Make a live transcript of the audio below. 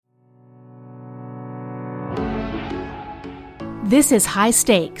This is High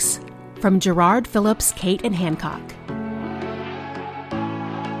Stakes from Gerard Phillips, Cate and Hancock.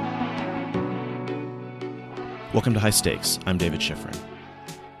 Welcome to High Stakes. I'm David Schifrin.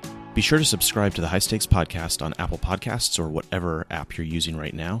 Be sure to subscribe to the High Stakes podcast on Apple Podcasts or whatever app you're using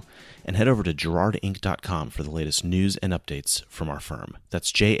right now, and head over to gerardinc.com for the latest news and updates from our firm.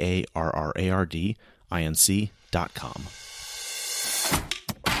 That's JARRARDINC.com.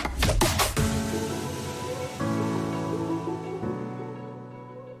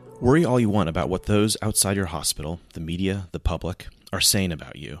 Worry all you want about what those outside your hospital, the media, the public, are saying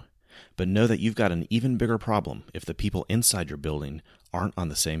about you, but know that you've got an even bigger problem if the people inside your building aren't on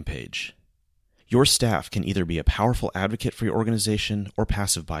the same page. Your staff can either be a powerful advocate for your organization or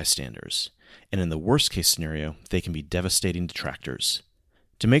passive bystanders, and in the worst case scenario, they can be devastating detractors.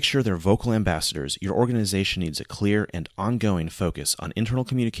 To make sure they're vocal ambassadors, your organization needs a clear and ongoing focus on internal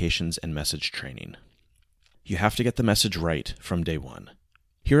communications and message training. You have to get the message right from day one.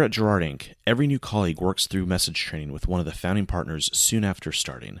 Here at Gerard Inc., every new colleague works through message training with one of the founding partners soon after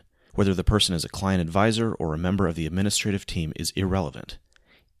starting. Whether the person is a client advisor or a member of the administrative team is irrelevant.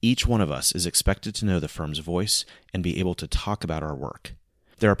 Each one of us is expected to know the firm's voice and be able to talk about our work.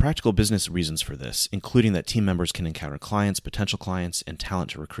 There are practical business reasons for this, including that team members can encounter clients, potential clients, and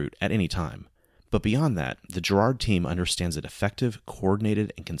talent to recruit at any time. But beyond that, the Gerard team understands that effective,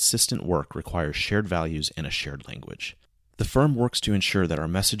 coordinated, and consistent work requires shared values and a shared language. The firm works to ensure that our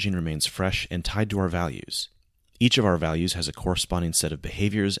messaging remains fresh and tied to our values. Each of our values has a corresponding set of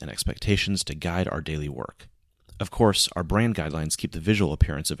behaviors and expectations to guide our daily work. Of course, our brand guidelines keep the visual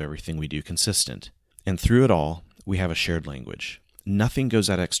appearance of everything we do consistent. And through it all, we have a shared language. Nothing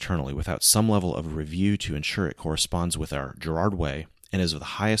goes out externally without some level of review to ensure it corresponds with our Gerard way and is of the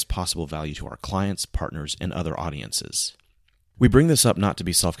highest possible value to our clients, partners, and other audiences. We bring this up not to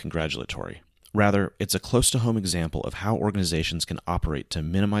be self-congratulatory. Rather, it's a close-to-home example of how organizations can operate to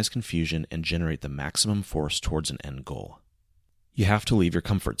minimize confusion and generate the maximum force towards an end goal. You have to leave your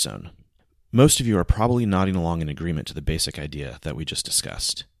comfort zone. Most of you are probably nodding along in agreement to the basic idea that we just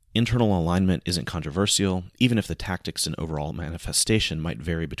discussed. Internal alignment isn't controversial, even if the tactics and overall manifestation might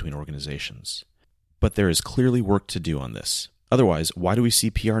vary between organizations. But there is clearly work to do on this. Otherwise, why do we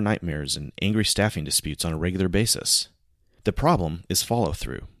see PR nightmares and angry staffing disputes on a regular basis? The problem is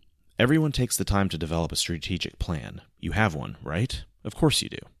follow-through. Everyone takes the time to develop a strategic plan. You have one, right? Of course you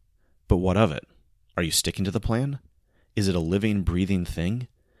do. But what of it? Are you sticking to the plan? Is it a living, breathing thing?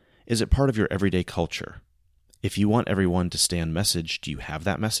 Is it part of your everyday culture? If you want everyone to stay on message, do you have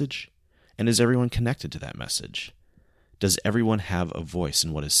that message? And is everyone connected to that message? Does everyone have a voice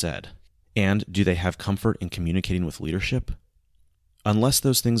in what is said? And do they have comfort in communicating with leadership? Unless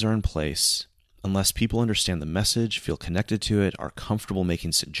those things are in place, unless people understand the message, feel connected to it, are comfortable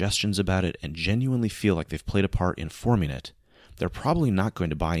making suggestions about it, and genuinely feel like they've played a part in forming it, they're probably not going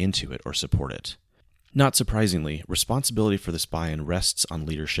to buy into it or support it. Not surprisingly, responsibility for this buy-in rests on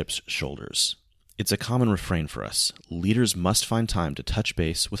leadership's shoulders. It's a common refrain for us. Leaders must find time to touch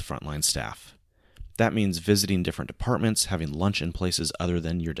base with frontline staff. That means visiting different departments, having lunch in places other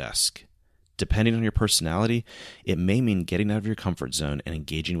than your desk. Depending on your personality, it may mean getting out of your comfort zone and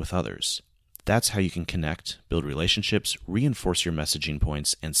engaging with others. That's how you can connect, build relationships, reinforce your messaging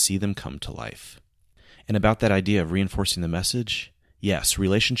points, and see them come to life. And about that idea of reinforcing the message, yes,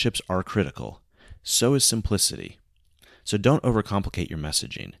 relationships are critical. So is simplicity. So don't overcomplicate your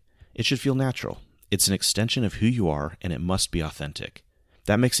messaging. It should feel natural. It's an extension of who you are, and it must be authentic.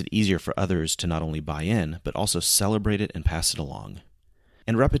 That makes it easier for others to not only buy in, but also celebrate it and pass it along.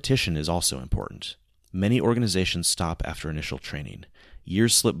 And repetition is also important. Many organizations stop after initial training.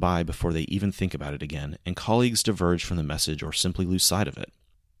 Years slip by before they even think about it again, and colleagues diverge from the message or simply lose sight of it.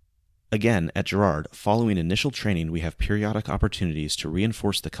 Again, at Gerard, following initial training, we have periodic opportunities to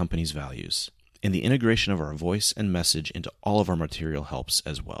reinforce the company's values, and the integration of our voice and message into all of our material helps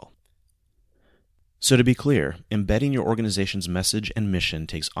as well. So to be clear, embedding your organization's message and mission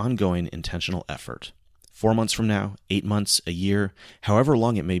takes ongoing intentional effort. 4 months from now, 8 months, a year, however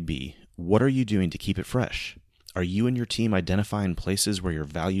long it may be, what are you doing to keep it fresh? Are you and your team identifying places where your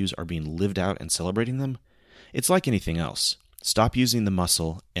values are being lived out and celebrating them? It's like anything else. Stop using the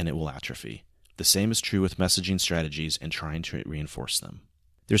muscle and it will atrophy. The same is true with messaging strategies and trying to reinforce them.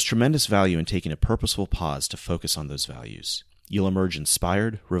 There's tremendous value in taking a purposeful pause to focus on those values. You'll emerge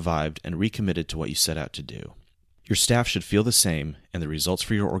inspired, revived, and recommitted to what you set out to do. Your staff should feel the same, and the results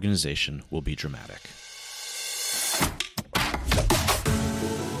for your organization will be dramatic.